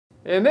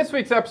In this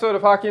week's episode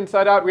of Hockey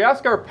Inside Out, we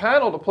ask our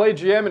panel to play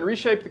GM and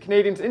reshape the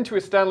Canadiens into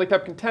a Stanley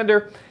Cup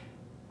contender.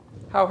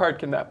 How hard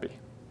can that be?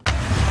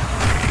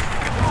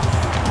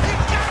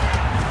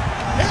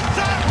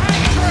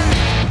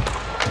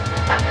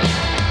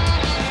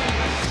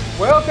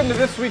 Welcome to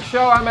this week's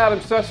show. I'm Adam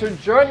Susser.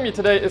 Joining me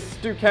today is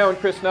Stu Cowan,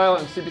 Chris Nilan,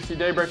 and CBC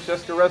Daybreak's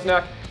Jessica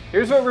Rusnak.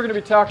 Here's what we're going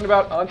to be talking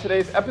about on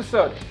today's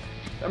episode.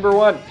 Number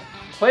 1.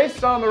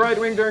 Placed on the right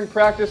wing during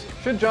practice,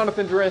 should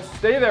Jonathan Drouin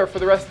stay there for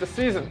the rest of the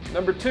season?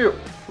 Number 2,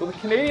 will the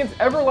Canadiens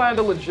ever land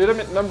a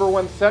legitimate number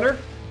 1 center?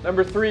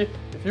 Number 3,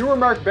 if you were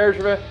Marc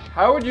Bergevin,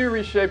 how would you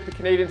reshape the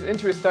Canadiens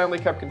into a Stanley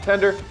Cup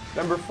contender?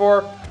 Number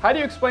 4, how do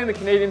you explain the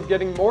Canadiens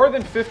getting more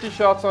than 50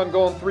 shots on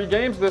goal in 3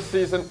 games this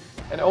season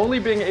and only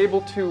being able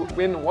to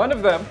win 1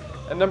 of them?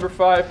 And number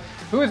 5,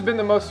 who has been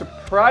the most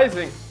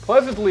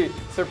pleasantly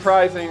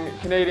surprising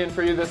Canadian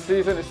for you this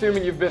season,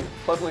 assuming you've been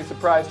pleasantly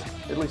surprised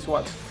at least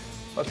once?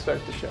 Let's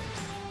start the show.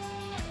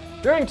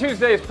 During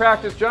Tuesday's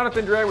practice,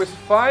 Jonathan Drouin was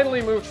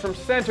finally moved from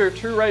center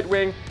to right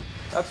wing.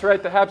 That's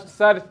right, the Habs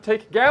decided to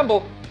take a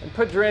gamble and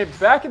put Drouin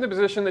back in the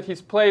position that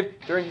he's played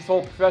during his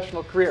whole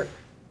professional career.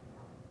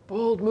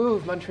 Bold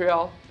move,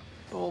 Montreal.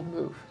 Bold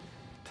move.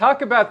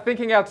 Talk about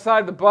thinking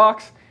outside the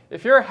box.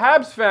 If you're a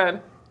Habs fan,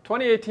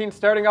 2018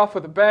 starting off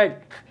with a bang.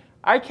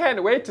 I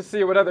can't wait to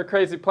see what other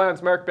crazy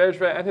plans Marc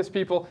Bergevin and his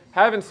people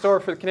have in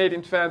store for the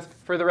Canadian fans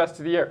for the rest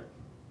of the year.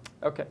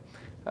 Okay.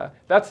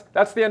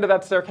 That's the end of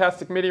that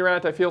sarcastic mini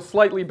rant. I feel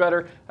slightly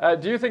better.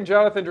 Do you think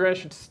Jonathan Drouin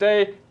should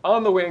stay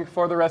on the wing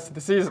for the rest of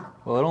the season?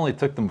 Well, it only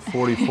took them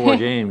 44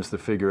 games to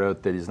figure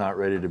out that he's not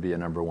ready to be a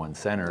number 1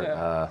 center.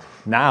 Yeah.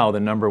 Now the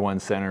number 1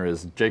 center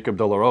is Jacob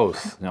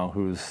Deslauriers,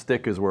 whose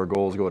stick is where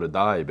goals go to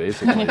die,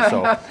 basically.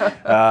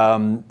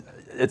 So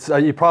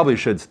you probably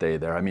should stay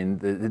there. I mean,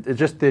 it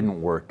just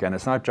didn't work, and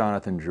it's not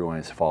Jonathan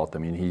Drouin's fault. I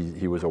mean,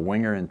 he was a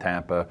winger in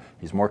Tampa.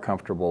 He's more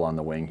comfortable on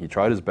the wing. He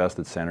tried his best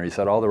at center. He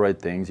said all the right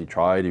things. He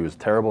tried. He was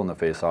terrible in the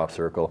face-off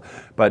circle,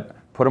 but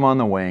put him on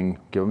the wing,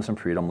 give him some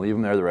freedom, leave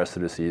him there the rest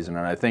of the season.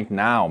 And I think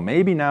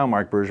maybe now,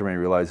 Marc Bergevin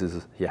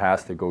realizes he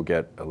has to go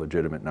get a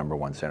legitimate number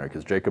 1 center,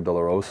 because Jacob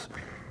Deslauriers,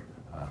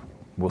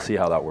 we'll see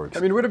how that works.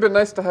 I mean, it would have been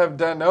nice to have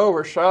Danault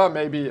or Shaw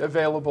maybe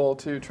available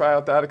to try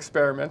out that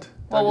experiment.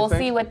 Well, we'll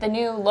see what the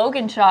new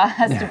Logan Shaw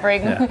has to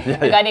bring. The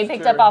guy they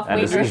picked up off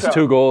waivers. And his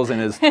 2 goals and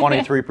his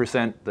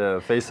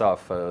 23%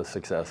 face-off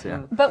success,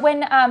 yeah. But when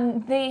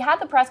they had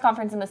the press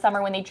conference in the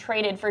summer when they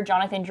traded for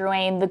Jonathan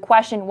Drouin, the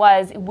question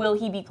was, will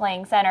he be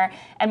playing center?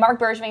 And Marc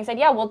Bergevin said,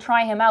 yeah, we'll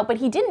try him out. But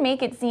he didn't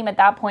make it seem at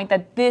that point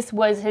that this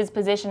was his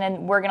position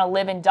and we're going to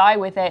live and die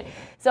with it.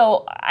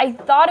 So I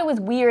thought it was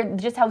weird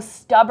just how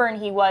stubborn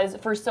he was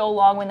for so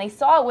long. When they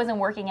saw it wasn't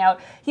working out,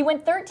 he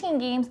went 13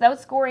 games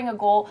without scoring a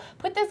goal,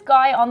 put this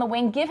guy on the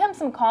wing, give him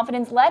some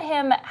confidence, let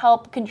him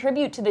help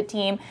contribute to the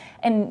team,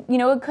 and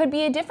it could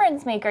be a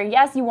difference maker.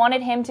 Yes, you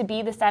wanted him to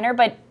be the center,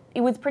 but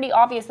it was pretty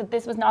obvious that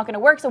this was not going to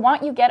work, so why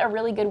don't you get a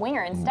really good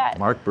winger instead?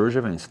 Marc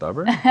Bergevin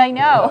stubborn? I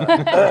know.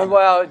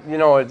 Well,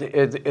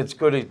 it's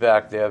good he's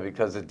back there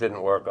because it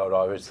didn't work out,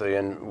 obviously,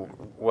 and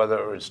whether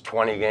it was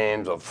 20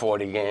 games or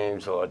 40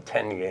 games or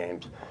 10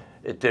 games,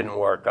 it didn't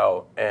work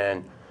out.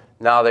 And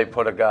now they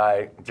put a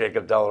guy,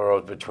 Jacob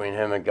Deslauriers, between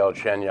him and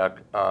Galchenyuk,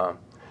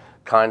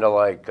 kind of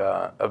like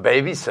a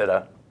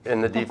babysitter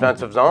in the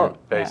defensive zone,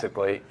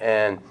 basically.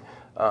 And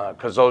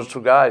because those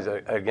 2 guys,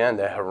 again,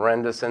 they're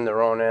horrendous in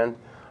their own end.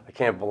 I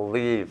can't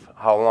believe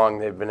how long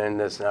they've been in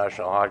this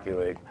National Hockey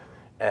League.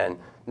 And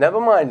never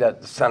mind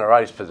that center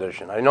ice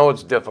position. I know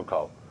it's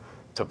difficult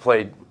to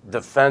play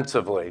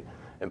defensively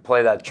and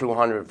play that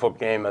 200-foot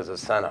game as a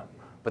center.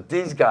 But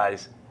these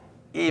guys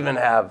even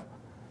have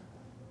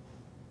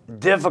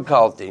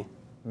difficulty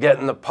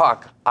getting the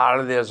puck out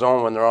of their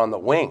zone when they're on the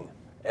wing.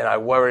 And I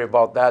worry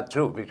about that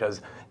too, because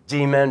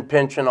D-men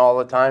pinching all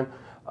the time,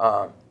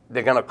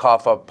 they're going to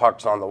cough up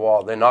pucks on the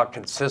wall. They're not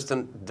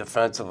consistent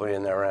defensively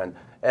in their end.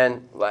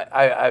 And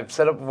I've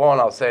said it before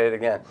and I'll say it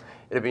again.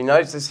 It'd be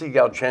nice to see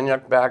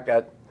Galchenyuk back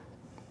at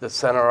the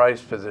center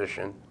ice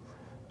position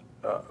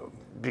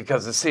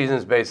because the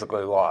season's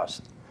basically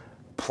lost.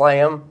 Play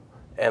him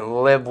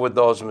and live with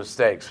those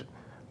mistakes.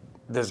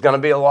 There's going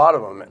to be a lot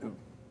of them.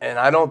 And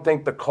I don't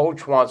think the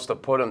coach wants to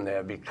put him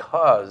there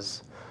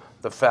because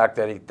the fact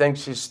that he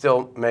thinks he's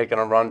still making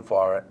a run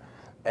for it.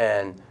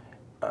 And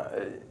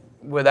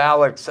with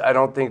Alex, I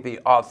don't think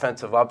the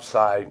offensive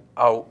upside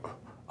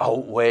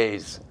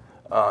outweighs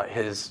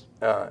his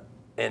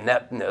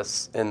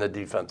ineptness in the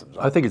defensive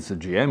zone. I think it's the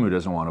GM who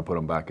doesn't want to put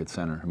him back at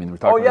center. I mean, we're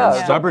talking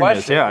about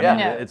stubbornness. No I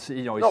mean, it's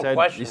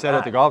he said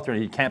at the golf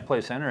tournament he can't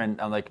play center, and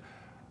I'm like,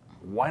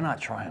 why not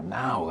try him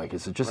now? Like,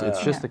 it's just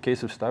a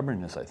case of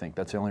stubbornness. I think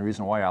that's the only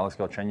reason why Alex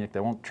Galchenyuk, they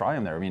won't try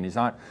him there. I mean, he's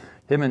not.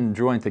 Him and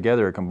Drouin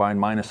together are combined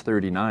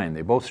 -39.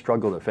 They both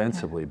struggle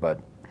defensively, but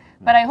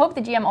But I hope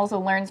the GM also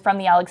learns from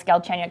the Alex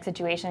Galchenyuk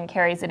situation and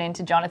carries it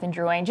into Jonathan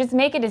Drouin. Just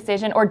make a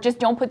decision, or just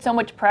don't put so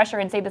much pressure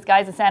and say this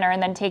guy's a center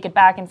and then take it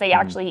back and say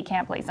actually he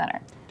can't play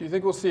center. Do you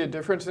think we'll see a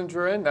difference in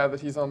Drouin now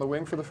that he's on the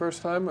wing for the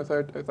first time with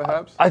the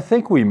Habs? I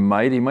think we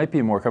might. He might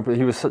be more comfortable.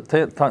 He was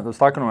I was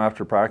talking to him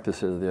after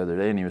practice the other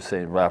day, and he was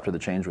saying, well, after the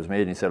change was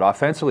made, and he said,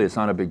 offensively, it's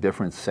not a big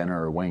difference,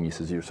 center or wing. He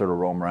says, you sort of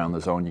roam around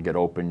the zone, you get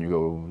open, you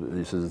go,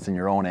 he says, it's in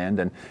your own end.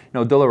 And,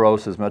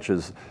 Deslauriers, as much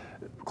as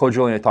Claude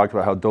Julien talked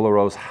about how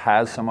Deslauriers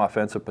has some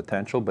offensive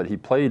potential, but he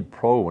played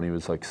pro when he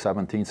was like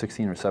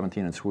 16 or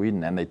 17 in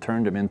Sweden, and they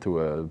turned him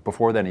into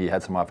before then he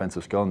had some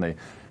offensive skill, and they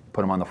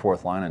put him on the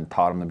fourth line and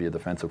taught him to be a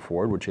defensive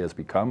forward, which he has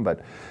become,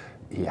 but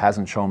he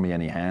hasn't shown me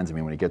any hands. I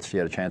mean, when he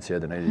had a chance the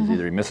other night,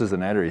 either he misses the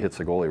net or he hits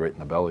the goalie right in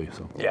the belly.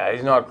 So yeah,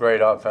 he's not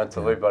great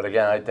offensively, but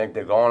again, I think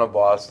they're going to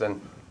Boston,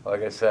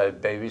 like I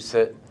said,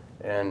 babysit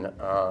in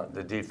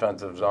the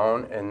defensive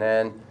zone, and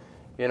then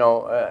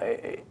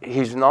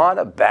he's not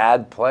a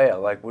bad player.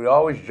 Like, we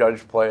always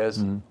judge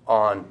players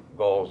on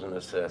goals and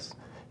assists.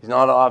 He's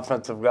not an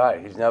offensive guy.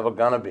 He's never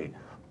going to be.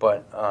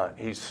 But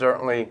he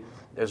certainly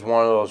is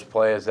one of those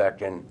players that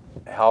can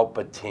help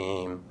a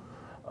team,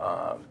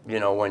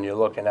 when you're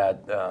looking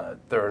at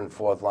third and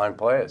fourth line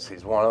players.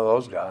 He's one of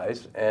those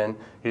guys, and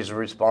he's a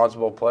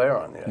responsible player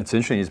on the ice. It's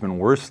interesting. He's been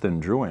worse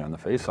than Drouin on the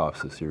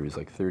faceoffs this year. He's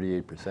like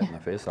 38% in the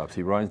faceoffs.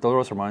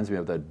 Deslauriers reminds me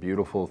of that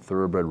beautiful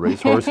thoroughbred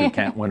racehorse who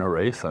can't win a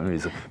race. I mean,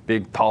 he's a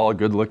big, tall,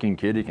 good-looking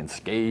kid. He can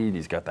skate.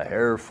 He's got the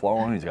hair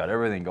flowing. He's got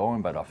everything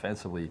going. But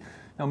offensively,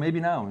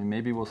 maybe now. I mean,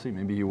 maybe we'll see.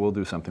 Maybe he will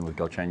do something with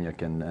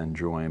Galchenyuk and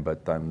Drouin.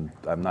 But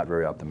I'm not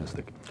very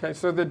optimistic. Okay,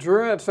 so the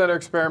Drouin at center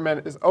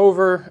experiment is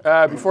over.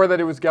 Before that,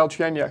 it was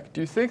Galchenyuk.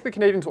 Do you think the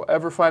Canadiens will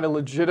ever find a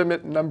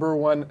legitimate number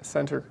one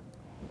center?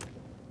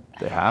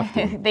 They have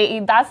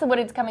to. That's what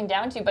it's coming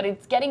down to, but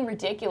it's getting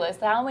ridiculous.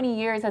 How many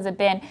years has it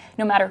been,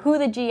 no matter who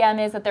the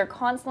GM is, that they're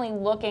constantly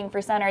looking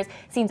for centers?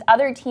 Seems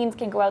other teams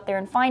can go out there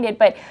and find it,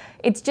 but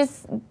it's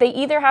just, they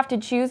either have to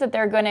choose that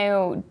they're going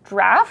to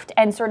draft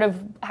and sort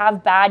of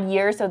have bad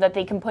years so that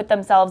they can put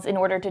themselves in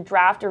order to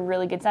draft a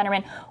really good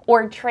centerman,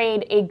 or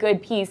trade a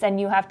good piece and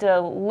you have to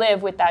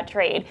live with that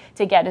trade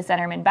to get a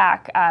centerman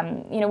back.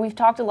 We've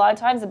talked a lot of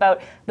times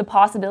about the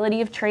possibility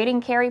of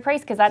trading Carey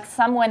Price, because that's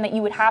someone that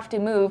you would have to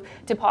move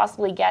to possibly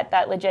get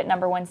that legit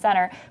number one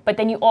center, but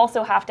then you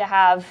also have to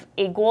have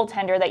a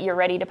goaltender that you're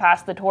ready to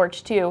pass the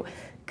torch to.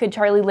 Could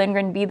Charlie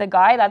Lindgren be the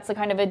guy? That's the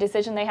kind of a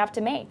decision they have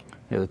to make.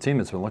 Yeah, the team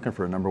that's been looking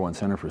for a number one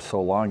center for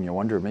so long, you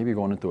wonder, maybe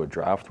going into a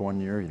draft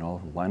one year,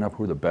 line up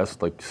who the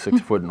best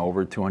 6 foot and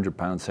over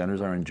 200-pound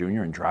centers are in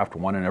junior and draft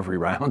one in every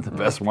round, the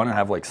best one, and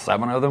have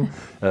 7 of them.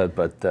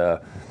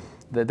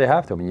 They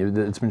have to. I mean,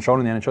 it's been shown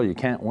in the NHL you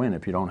can't win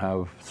if you don't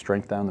have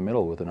strength down the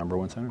middle with a number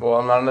one center.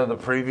 Well, none of the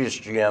previous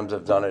GMs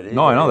have done it either.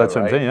 No, I know. That's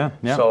what I'm saying,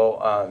 yeah.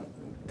 So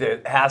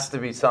there has to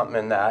be something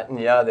in that. And,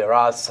 yeah, there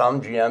are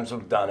some GMs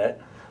who've done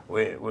it.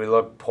 We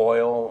look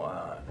Poyle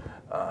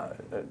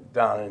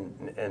down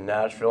in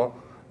Nashville.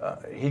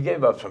 He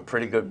gave up some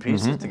pretty good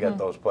pieces to get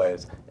those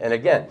players. And,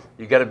 again,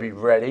 you got to be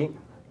ready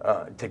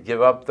to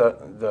give up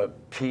the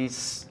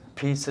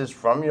pieces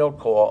from your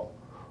core,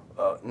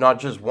 not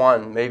just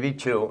one, maybe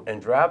 2,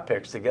 and draft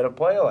picks to get a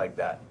player like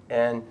that.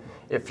 And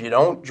if you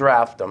don't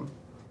draft them,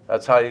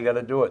 that's how you got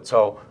to do it.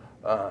 So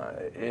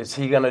is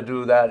he going to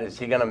do that? Is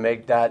he going to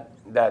make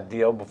that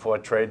deal before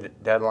trade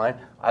deadline?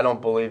 I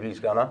don't believe he's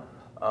going to.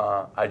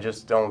 I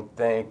just don't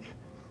think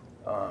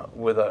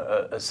with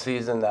a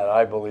season that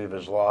I believe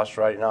is lost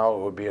right now, it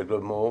would be a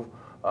good move.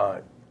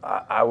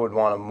 I would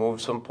want to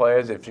move some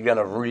players. If you're going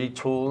to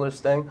retool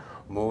this thing,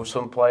 move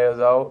some players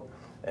out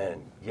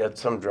and get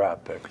some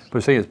draft picks.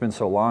 But saying it's been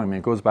so long, I mean,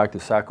 it goes back to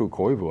Saku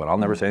Koivu, and I'll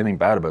never say anything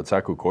bad about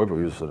Saku Koivu.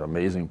 He was an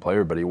amazing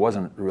player, but he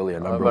wasn't really a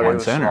number one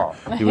center.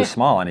 He was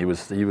small, and he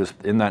was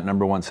in that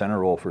number one center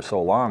role for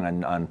so long.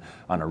 And on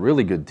a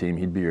really good team,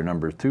 he'd be your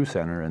number 2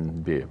 center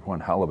and be one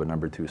hell of a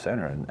number 2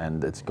 center.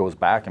 And it goes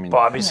back. I mean,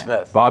 Bobby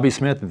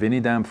Smith, Vinny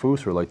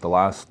Damphousse were like the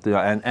last.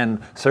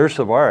 And Serge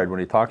Savard,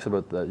 when he talks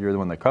about that, you're the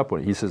one that cup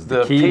won. He says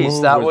the key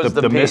move was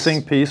the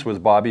missing piece was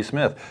Bobby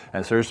Smith.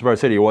 And Serge Savard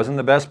said he wasn't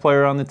the best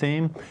player on the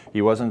team.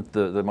 He wasn't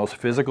the most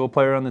physical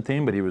player on the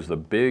team, but he was the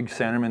big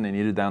centerman they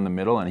needed down the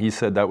middle, and he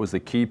said that was the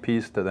key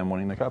piece to them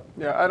winning the cup.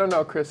 Yeah, I don't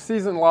know, Chris.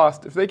 Season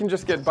lost. If they can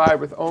just get by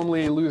with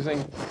only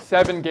losing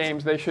 7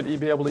 games, they should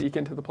be able to eke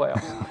into the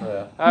playoffs.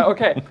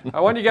 Okay,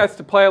 I want you guys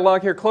to play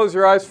along here. Close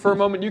your eyes for a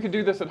moment. You can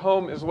do this at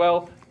home as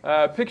well.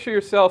 Picture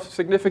yourself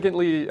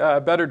significantly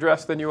better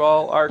dressed than you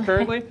all are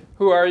currently.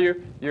 Who are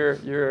you? You're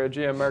a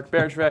GM, Marc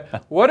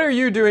Bergevin. What are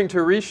you doing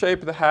to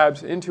reshape the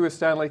Habs into a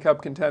Stanley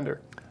Cup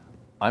contender?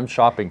 I'm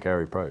shopping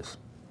Carey Price.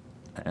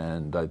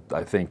 And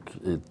I think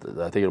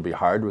it'll be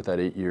hard with that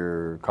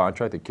 8-year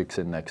contract that kicks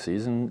in next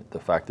season. The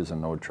fact there's a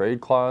no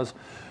trade clause,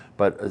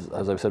 But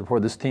as I've said before,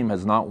 this team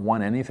has not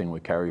won anything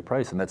with Carey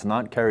Price, and that's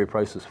not Carey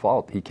Price's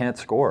fault. He can't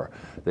score.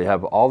 They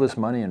have all this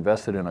money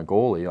invested in a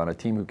goalie on a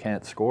team who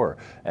can't score,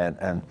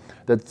 and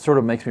that sort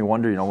of makes me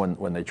wonder. You know,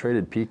 when they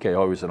traded PK,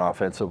 always an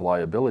offensive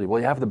liability.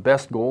 Well, you have the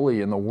best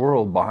goalie in the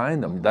world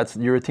behind them.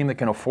 You're a team that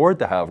can afford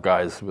to have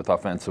guys with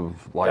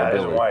offensive liability.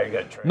 That isn't why you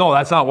got traded. No,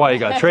 that's not why he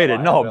got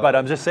traded. No, but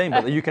I'm just saying,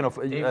 but you can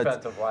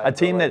a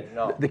team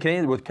that the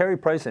Canadiens with Carey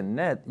Price in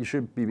net, you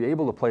should be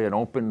able to play an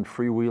open,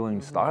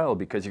 freewheeling style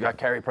because you got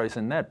Carey Price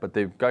in net. But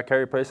they've got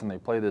Carey Price and they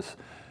play this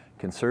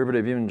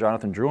conservative. Even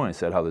Jonathan Drouin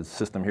said how the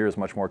system here is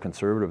much more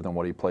conservative than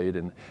what he played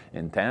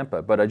in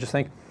Tampa. But I just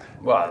think,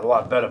 well, a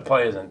lot better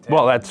players in Tampa.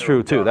 Well, that's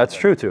true too. That's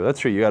true too. That's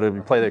true. You got to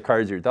play the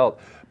cards you're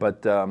dealt.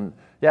 But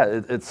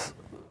yeah, it's.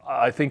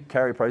 I think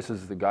Carey Price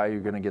is the guy you're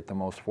going to get the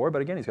most for, but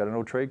again, he's got a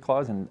no-trade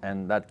clause,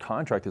 and that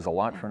contract is a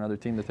lot for another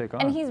team to take on.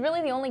 And he's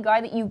really the only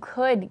guy that you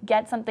could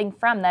get something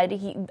from, that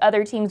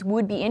other teams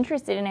would be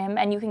interested in him,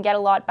 and you can get a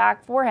lot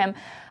back for him.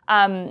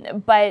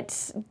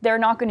 But they're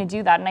not going to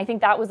do that, and I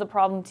think that was the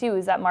problem too,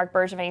 is that Marc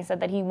Bergevin said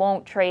that he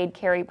won't trade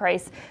Carey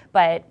Price,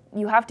 but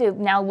you have to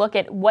now look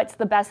at what's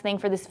the best thing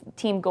for this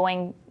team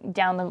going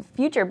down the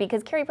future,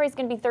 because Carey Price is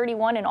going to be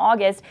 31 in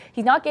August.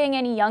 He's not getting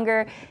any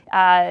younger.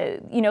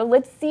 You know,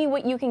 let's see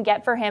what you can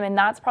get for him, and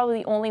that's probably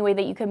the only way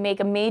that you can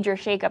make a major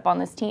shakeup on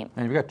this team.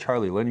 And you've got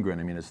Charlie Lindgren.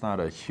 I mean, it's not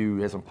a huge,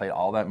 he hasn't played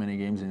all that many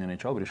games in the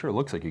NHL, but he sure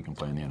looks like he can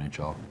play in the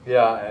NHL.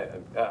 Yeah,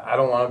 I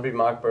don't want to be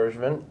Marc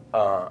Bergevin.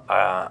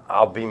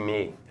 I'll be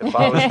me. If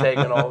I was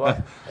taking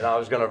over and I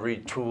was going to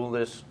retool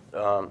this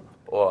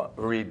or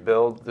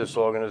rebuild this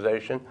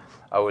organization,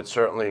 I would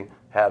certainly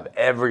have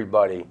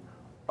everybody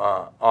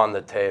on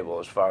the table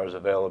as far as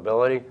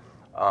availability.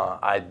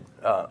 I'd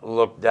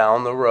look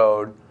down the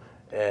road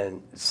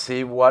and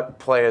see what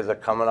players are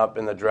coming up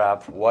in the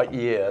draft, what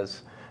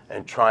years,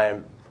 and try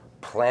and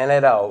plan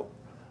it out.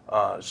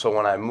 So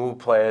when I move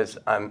players,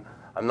 I'm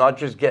not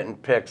just getting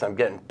picks, I'm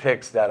getting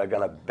picks that are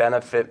going to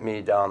benefit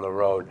me down the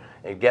road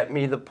and get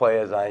me the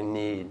players I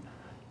need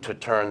to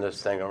turn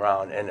this thing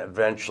around and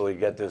eventually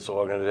get this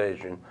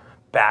organization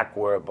back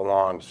where it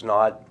belongs.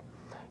 Not,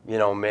 you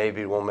know,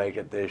 maybe we'll make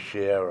it this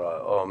year,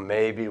 or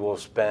maybe we'll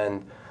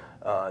spend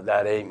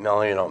that $8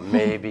 million, or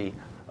maybe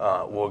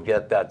we'll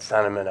get that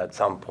sentiment at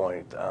some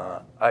point.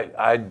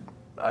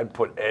 I'd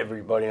put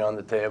everybody on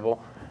the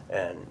table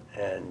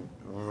and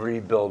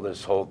rebuild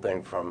this whole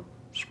thing from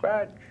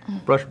scratch.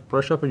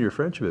 Brush up on your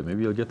French a bit.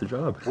 Maybe you'll get the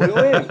job. Oui,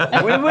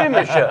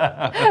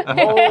 monsieur.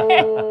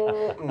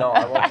 Oh, no,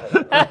 I won't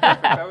say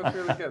that. That was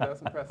really good. That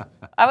was impressive.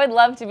 I would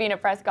love to be in a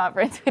press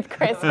conference with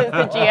Chris as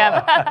the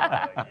GM.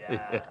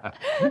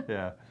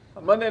 Yeah.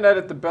 On Monday night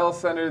at the Bell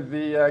Center,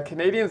 the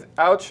Canadiens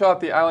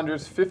outshot the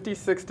Islanders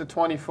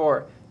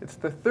 56-24. It's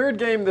the third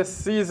game this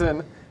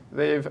season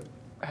they've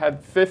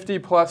had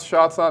 50-plus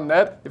shots on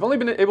net. They've only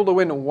been able to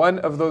win one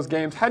of those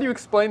games. How do you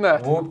explain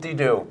that?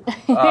 Whoop-de-doo.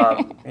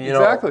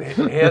 Exactly.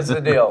 Here's the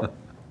deal.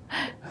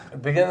 At the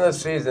beginning of the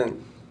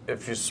season,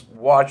 if you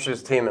watched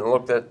this team and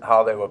looked at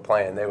how they were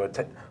playing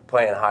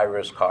playing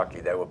high-risk hockey.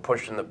 They were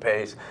pushing the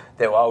pace.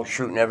 They were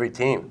out-shooting every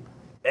team.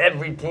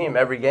 Every team,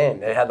 every game.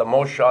 They had the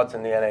most shots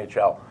in the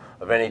NHL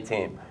of any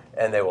team,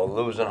 and they were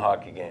losing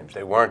hockey games.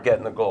 They weren't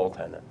getting the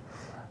goaltending.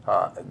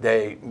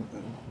 They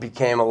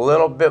became a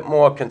little bit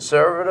more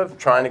conservative,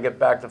 trying to get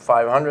back to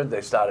 500.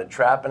 They started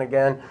trapping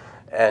again,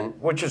 and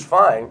which is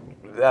fine.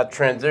 That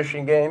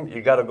transition game,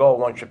 you got to go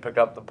once you pick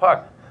up the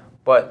puck.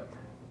 But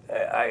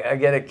I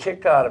get a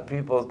kick out of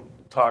people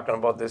talking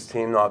about this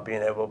team not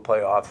being able to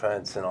play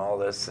offense and all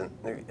this. And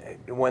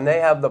when they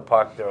have the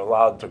puck, they're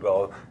allowed to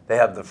go. They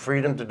have the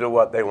freedom to do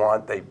what they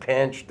want. They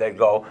pinch, they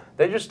go.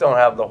 They just don't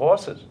have the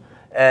horses.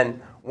 And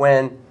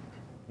when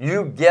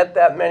you get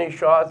that many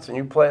shots and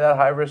you play that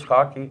high-risk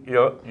hockey,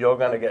 you're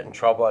going to get in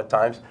trouble at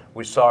times.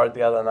 We saw it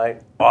the other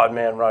night. Odd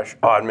man rush,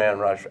 odd man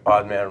rush,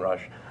 odd man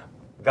rush.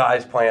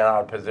 Guys playing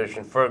out of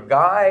position. For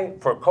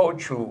a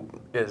coach who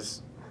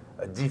is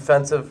a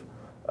defensive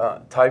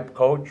type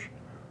coach,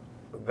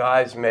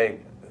 guys make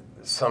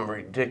some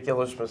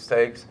ridiculous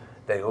mistakes.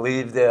 They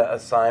leave their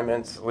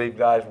assignments, leave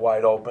guys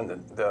wide open.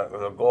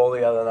 The goal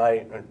the other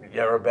night,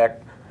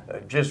 Yarabek,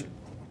 just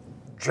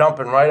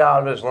jumping right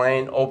out of his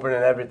lane,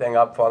 opening everything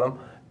up for them.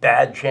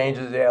 Bad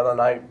changes the other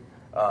night.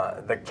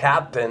 The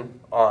captain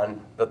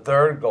on the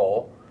third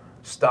goal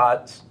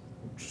started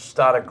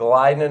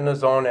gliding in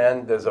his own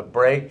end. There's a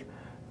break.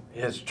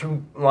 His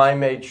two line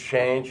mates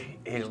change.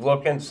 He's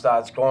looking,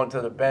 starts going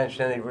to the bench,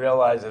 then he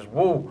realizes,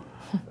 woo,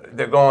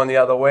 they're going the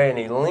other way, and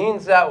he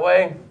leans that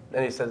way.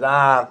 Then he says,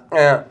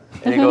 and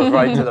he goes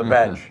right to the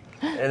bench.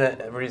 And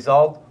the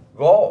result,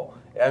 goal.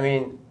 I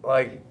mean,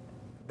 like,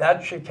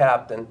 that's your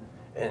captain,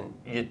 and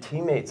your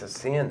teammates are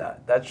seeing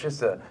that.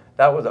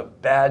 That was a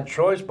bad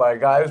choice by a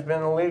guy who's been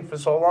in the league for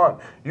so long.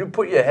 You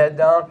put your head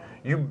down,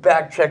 you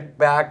back check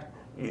back,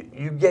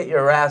 you get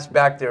your ass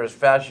back there as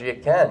fast as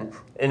you can.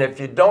 And if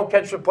you don't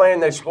catch the play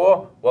and they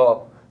score,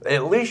 well,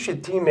 at least your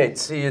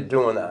teammates see you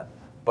doing that.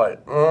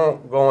 But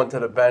going to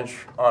the bench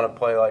on a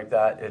play like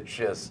that, it's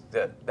just,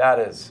 that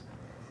is,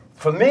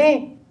 for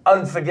me,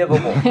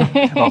 unforgivable.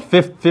 Well,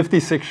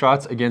 56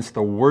 shots against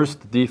the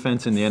worst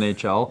defense in the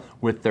NHL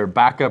with their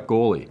backup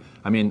goalie.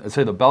 I mean, I'd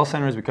say the Bell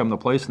Center has become the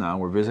place now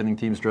where visiting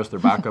teams dress their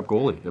backup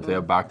goalie if they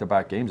have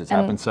back-to-back games. It's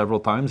happened several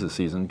times this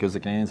season because the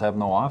Canadiens have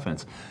no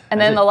offense.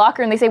 And then in the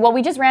locker room, they say, well,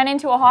 we just ran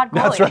into a hot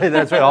goalie.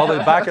 That's right. All the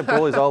backup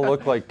goalies all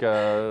look like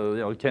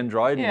Ken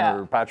Dryden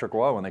or Patrick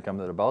Roy when they come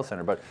to the Bell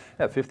Center. But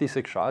yeah,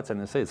 56 shots, and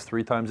they say it's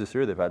 3 times this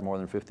year they've had more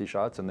than 50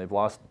 shots, and they've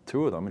lost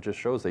 2 of them. It just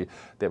shows they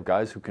have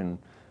guys who can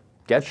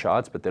get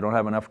shots, but they don't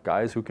have enough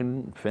guys who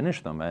can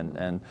finish them.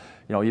 And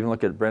even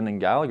look at Brendan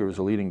Gallagher, who's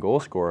a leading goal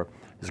scorer.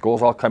 His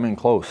goals all come in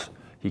close.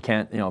 He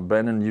can't,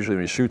 Brendan usually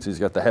when he shoots, he's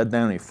got the head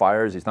down, he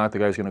fires. He's not the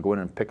guy who's going to go in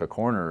and pick a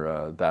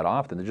corner that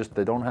often.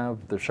 They don't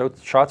have, the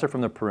shots are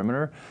from the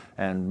perimeter,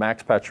 and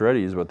Max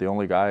Pacioretty is about the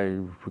only guy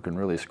who can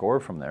really score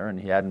from there. And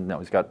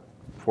he's got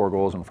 4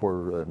 goals in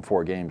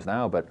 4 games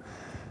now, but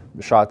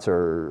the shots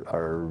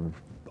are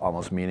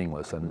almost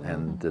meaningless,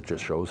 and it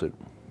just shows it.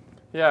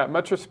 Yeah,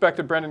 much respect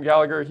to Brendan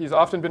Gallagher. He's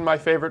often been my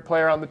favorite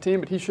player on the team,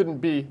 but he shouldn't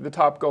be the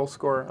top goal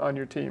scorer on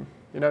your team.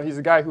 He's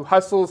a guy who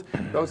hustles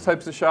those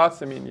types of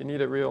shots. I mean, you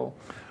need a real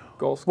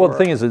goal scorer. Well,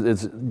 the thing is,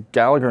 it's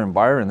Gallagher and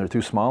Byron, their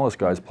 2 smallest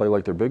guys, play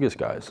like their biggest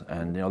guys.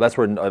 And, that's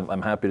where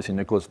I'm happy to see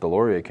Nicolas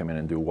Deslauriers come in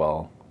and do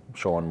well,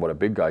 showing what a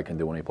big guy can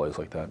do when he plays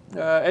like that.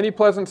 Any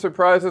pleasant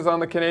surprises on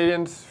the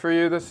Canadiens for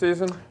you this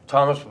season?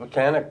 Thomas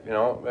Plekanec,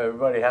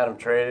 everybody had him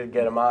traded,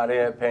 get him out of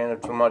here, paying him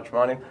too much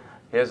money.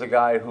 Here's a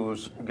guy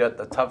who's got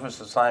the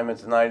toughest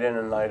assignments night in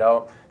and night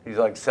out. He's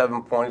like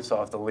 7 points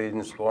off the lead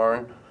in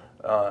scoring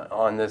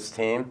on this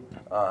team.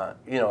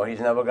 He's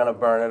never going to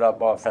burn it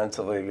up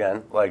offensively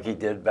again like he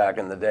did back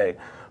in the day.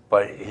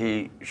 But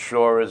he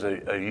sure is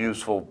a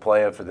useful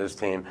player for this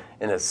team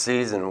in a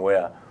season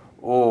where,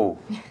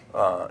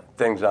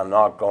 things are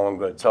not going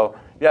good. So,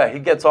 yeah, he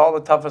gets all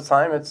the tough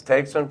assignments,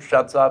 takes them,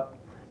 shuts up,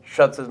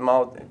 shuts his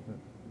mouth,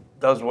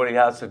 does what he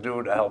has to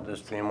do to help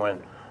this team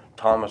win.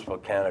 Thomas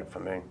Plekanec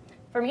for me.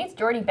 For me, it's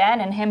Jordy Benn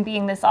and him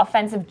being this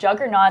offensive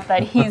juggernaut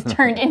that he's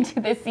turned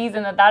into this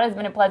season. That has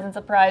been a pleasant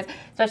surprise,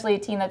 especially a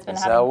team that's been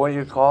having... Is that what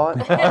you call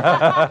it?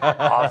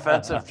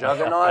 Offensive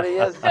juggernaut he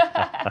is?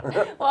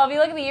 Well, if you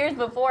look at the years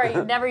before,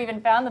 he's never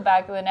even found the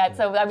back of the net.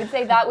 So I would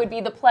say that would be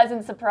the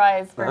pleasant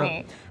surprise for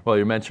me. Well,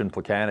 you mentioned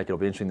Plekanec. It'll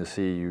be interesting to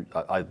see.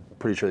 I'm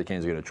pretty sure the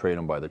Canadiens are going to trade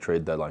him by the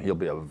trade deadline. He'll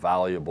be a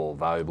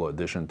valuable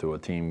addition to a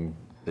team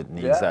that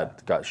needs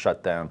that got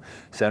shut down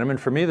sentiment.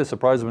 For me, the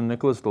surprise of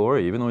Nicolas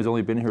Deslauriers, even though he's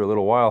only been here a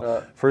little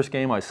while, first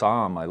game I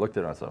saw him, I looked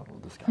at him, I thought, well,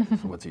 this guy,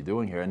 what's he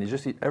doing here? And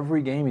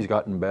every game he's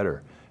gotten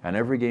better, and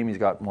every game he's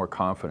got more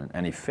confident,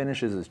 and he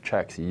finishes his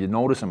checks. You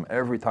notice him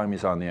every time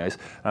he's on the ice.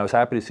 And I was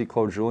happy to see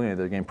Claude Julien,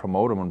 the game,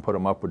 promote him and put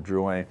him up with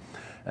Drouin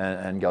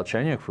and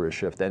Galchenyuk for a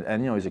shift.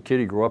 And he's a kid,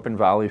 he grew up in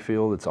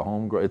Valleyfield. It's a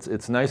homegrown.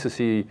 It's nice to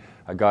see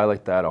a guy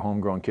like that, a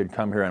homegrown kid,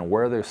 come here and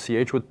wear the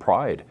CH with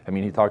pride. I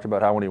mean, he talked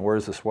about how when he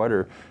wears the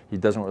sweater, he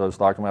doesn't. I was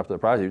talking after the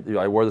pride.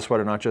 I wore the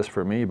sweater not just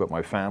for me, but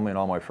my family and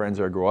all my friends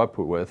that I grew up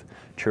with,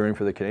 cheering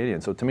for the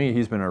Canadiens. So to me,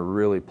 he's been a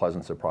really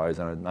pleasant surprise,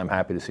 and I'm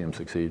happy to see him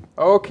succeed.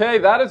 Okay,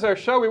 that is our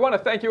show. We want to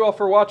thank you all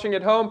for watching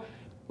at home.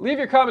 Leave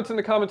your comments in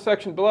the comment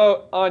section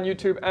below on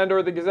YouTube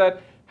and/or the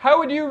Gazette. How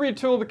would you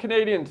retool the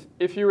Canadiens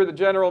if you were the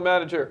general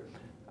manager?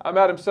 I'm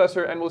Adam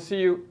Susser, and we'll see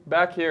you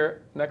back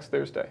here next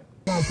Thursday.